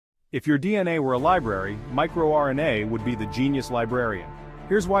If your DNA were a library, microRNA would be the genius librarian.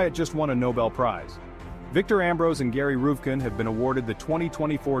 Here's why it just won a Nobel Prize. Victor Ambros and Gary Ruvkun have been awarded the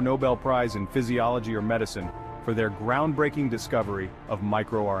 2024 Nobel Prize in Physiology or Medicine for their groundbreaking discovery of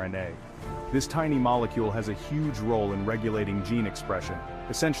microRNA. This tiny molecule has a huge role in regulating gene expression,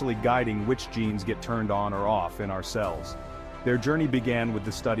 essentially guiding which genes get turned on or off in our cells. Their journey began with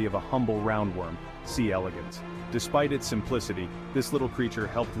the study of a humble roundworm, C. elegans. Despite its simplicity, this little creature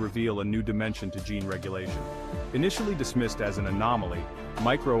helped reveal a new dimension to gene regulation. Initially dismissed as an anomaly,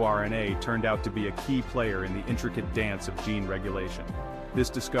 microRNA turned out to be a key player in the intricate dance of gene regulation. This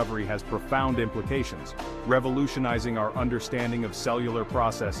discovery has profound implications, revolutionizing our understanding of cellular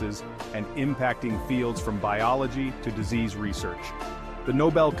processes and impacting fields from biology to disease research. The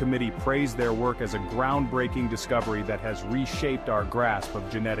Nobel Committee praised their work as a groundbreaking discovery that has reshaped our grasp of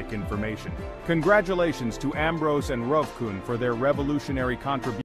genetic information. Congratulations to Ambros and Ruvkun for their revolutionary contribution.